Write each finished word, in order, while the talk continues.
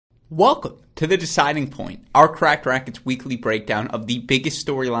Welcome to The Deciding Point, our Cracked Racquets weekly breakdown of the biggest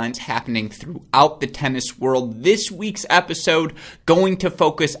storylines happening throughout the tennis world. This week's episode going to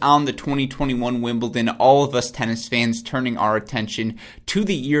focus on the 2021 Wimbledon, all of us tennis fans turning our attention to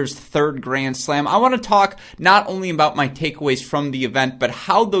the year's third Grand Slam. I want to talk not only about my takeaways from the event, but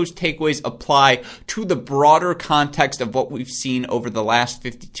how those takeaways apply to the broader context of what we've seen over the last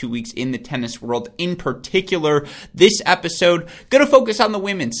 52 weeks in the tennis world. In particular, this episode going to focus on the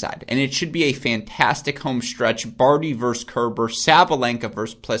women's side. And it should be a fantastic home stretch. Barty versus Kerber, Sabalenka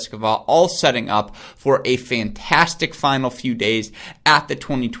versus Pliskova, all setting up for a fantastic final few days at the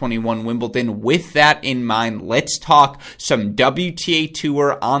 2021 Wimbledon. With that in mind, let's talk some WTA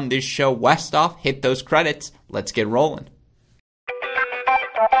Tour on this show. Westoff, hit those credits. Let's get rolling.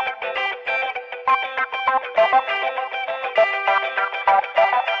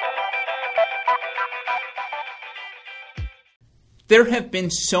 There have been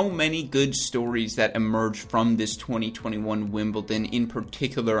so many good stories that emerged from this 2021 Wimbledon, in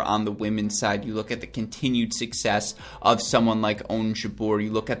particular on the women's side. You look at the continued success of someone like Ons Jabeur.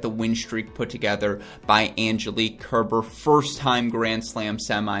 You look at the win streak put together by Angelique Kerber. First-time Grand Slam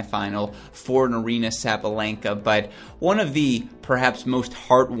semifinal for Aryna Sabalenka. But one of the perhaps most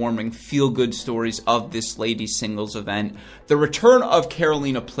heartwarming, feel-good stories of this ladies' singles event, the return of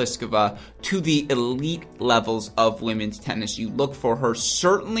Karolina Pliskova to the elite levels of women's tennis. You look for her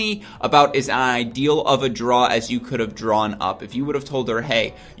certainly about as ideal of a draw as you could have drawn up. If you would have told her,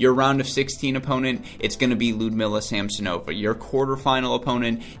 hey, your round of 16 opponent, it's going to be Ludmila Samsonova. Your quarterfinal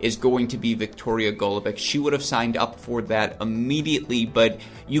opponent is going to be Victoria Golubic. She would have signed up for that immediately, but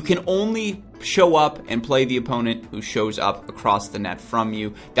you can only show up and play the opponent who shows up across the net from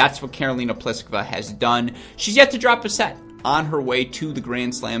you. That's what Karolina Pliskova has done. She's yet to drop a set. On her way to the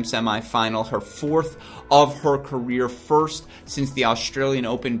Grand Slam semifinal, her fourth of her career, first since the Australian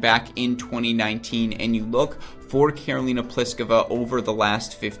Open back in 2019, and you look for Karolina Pliskova over the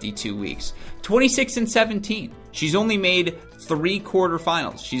last 52 weeks. 26-17. She's only made 3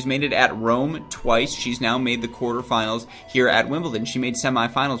 quarterfinals. She's made it at Rome twice. She's now made the quarterfinals here at Wimbledon. She made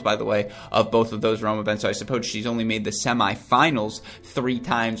semifinals, by the way, of both of those Rome events. So I suppose she's only made the semifinals 3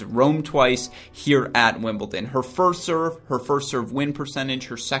 times. Rome twice, here at Wimbledon. Her first serve win percentage,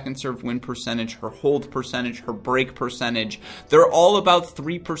 her second serve win percentage, her hold percentage, her break percentage, they're all about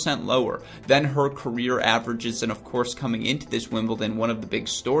 3% lower than her career averages. And of course, coming into this Wimbledon, one of the big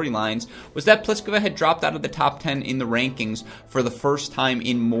storylines was that Pliskova had dropped out of the top 10 in the rankings for the first time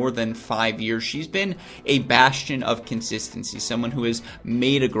in more than 5 years. She's been a bastion of consistency, someone who has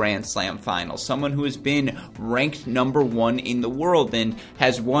made a Grand Slam final, someone who has been ranked number 1 in the world and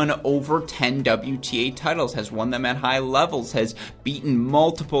has won over 10 WTA titles, has won them at high levels, has beaten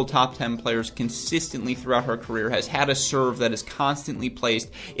multiple top 10 players consistently throughout her career, has had a serve that is constantly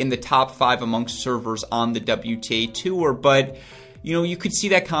placed in the top 5 amongst servers on the WTA Tour. But you could see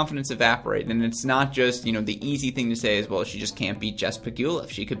that confidence evaporate, and it's not just, the easy thing to say is, well, she just can't beat Jess Pegula.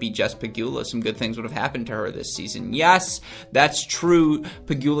 If she could beat Jess Pegula, some good things would have happened to her this season. Yes, that's true.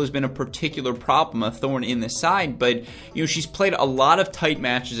 Pegula's been a particular problem, a thorn in the side, but, she's played a lot of tight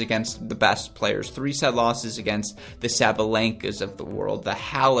matches against the best players. 3-set losses against the Sabalenkas of the world, the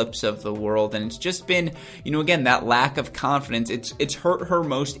Haleps of the world, and it's just been, again, that lack of confidence. It's hurt her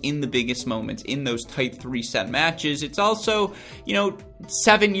most in the biggest moments, in those tight 3-set matches. It's also,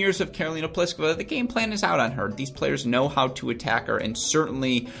 7 years of Karolina Pliskova, the game plan is out on her. These players know how to attack her, and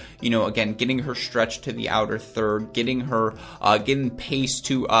certainly, again, getting her stretched to the outer third, getting pace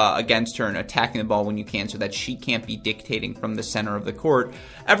to against her and attacking the ball when you can so that she can't be dictating from the center of the court.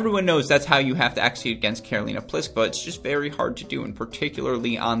 Everyone knows that's how you have to execute against Karolina Pliskova. It's just very hard to do, and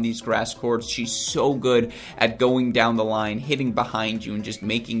particularly on these grass courts, she's so good at going down the line, hitting behind you, and just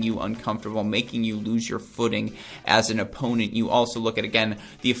making you uncomfortable, making you lose your footing as an opponent. You also look at, again,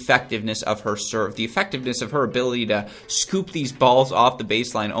 the effectiveness of her serve, the effectiveness of her ability to scoop these balls off the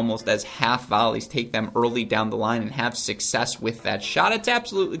baseline almost as half volleys, take them early down the line, and have success with that shot. It's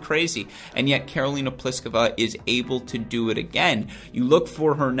absolutely crazy, and yet Karolina Pliskova is able to do it again. You look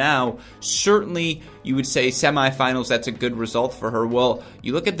for her now, certainly you would say semifinals, that's a good result for her. Well,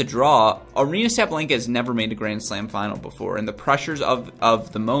 you look at the draw, Aryna Sabalenka has never made a Grand Slam final before, and the pressures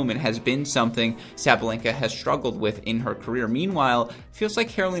of the moment has been something Sabalenka has struggled with in her career. Meanwhile, it feels like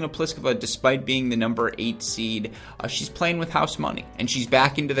Karolina Pliskova, despite being the number 8 seed, she's playing with house money, and she's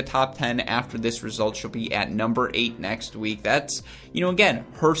back into the top 10 after this result. She'll be at number 8 next week. That's, again,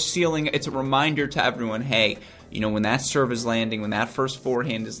 her ceiling. It's a reminder to everyone, hey, when that serve is landing, when that first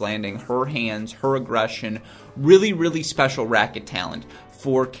forehand is landing, her hands, her aggression, really, really special racket talent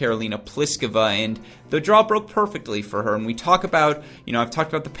for Karolina Pliskova, and the draw broke perfectly for her. And we talk about, I've talked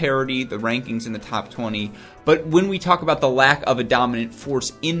about the parity, the rankings in the top 20, but when we talk about the lack of a dominant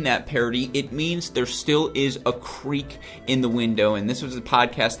force in that parity, it means there still is a creak in the window. And this was a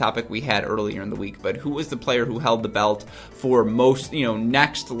podcast topic we had earlier in the week, but who was the player who held the belt for most,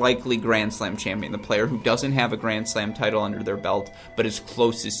 next likely Grand Slam champion, the player who doesn't have a Grand Slam title under their belt, but is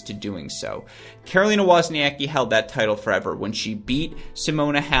closest to doing so? Karolina Wozniacki held that title forever. When she beat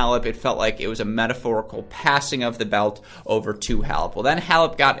Simona Halep, it felt like it was a metaphorical passing of the belt over to Halep. Well, then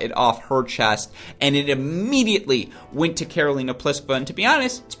Halep got it off her chest, and it immediately went to Karolina Pliskova, and to be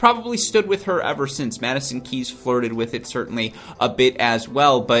honest, it's probably stood with her ever since. Madison Keys flirted with it certainly a bit as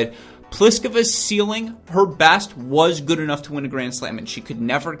well, but Pliskova's ceiling, her best, was good enough to win a Grand Slam, and she could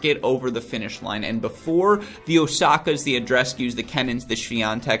never get over the finish line. And before the Osakas, the Andreescus, the Kennans, the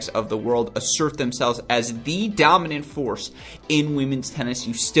Swiateks of the world assert themselves as the dominant force in women's tennis,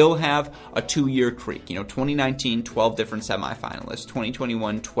 you still have a 2-year creak. 2019, 12 different semifinalists.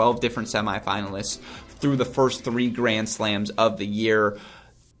 2021, 12 different semifinalists through the first 3 Grand Slams of the year.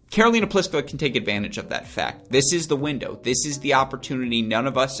 Karolina Pliskova can take advantage of that fact. This is the window. This is the opportunity none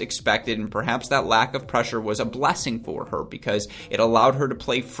of us expected, and perhaps that lack of pressure was a blessing for her because it allowed her to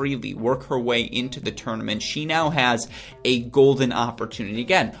play freely, work her way into the tournament. She now has a golden opportunity.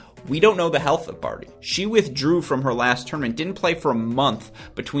 Again, we don't know the health of Barty. She withdrew from her last tournament, didn't play for a month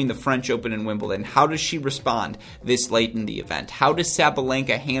between the French Open and Wimbledon. How does she respond this late in the event? How does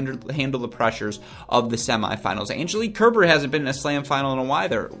Sabalenka handle the pressures of the semifinals? Angelique Kerber hasn't been in a slam final in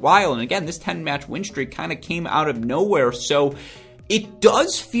a while, and again, this 10-match win streak kind of came out of nowhere, so it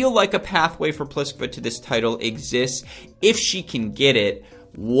does feel like a pathway for Pliskova to this title exists if she can get it.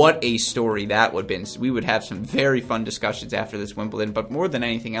 What a story that would have been. We would have some very fun discussions after this Wimbledon, but more than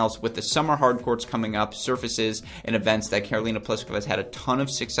anything else, with the summer hard courts coming up, surfaces and events that Karolina Pliskova has had a ton of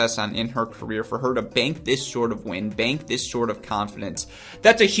success on in her career, for her to bank this sort of win, bank this sort of confidence,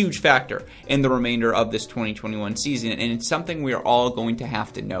 that's a huge factor in the remainder of this 2021 season, and it's something we are all going to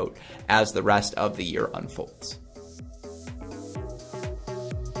have to note as the rest of the year unfolds.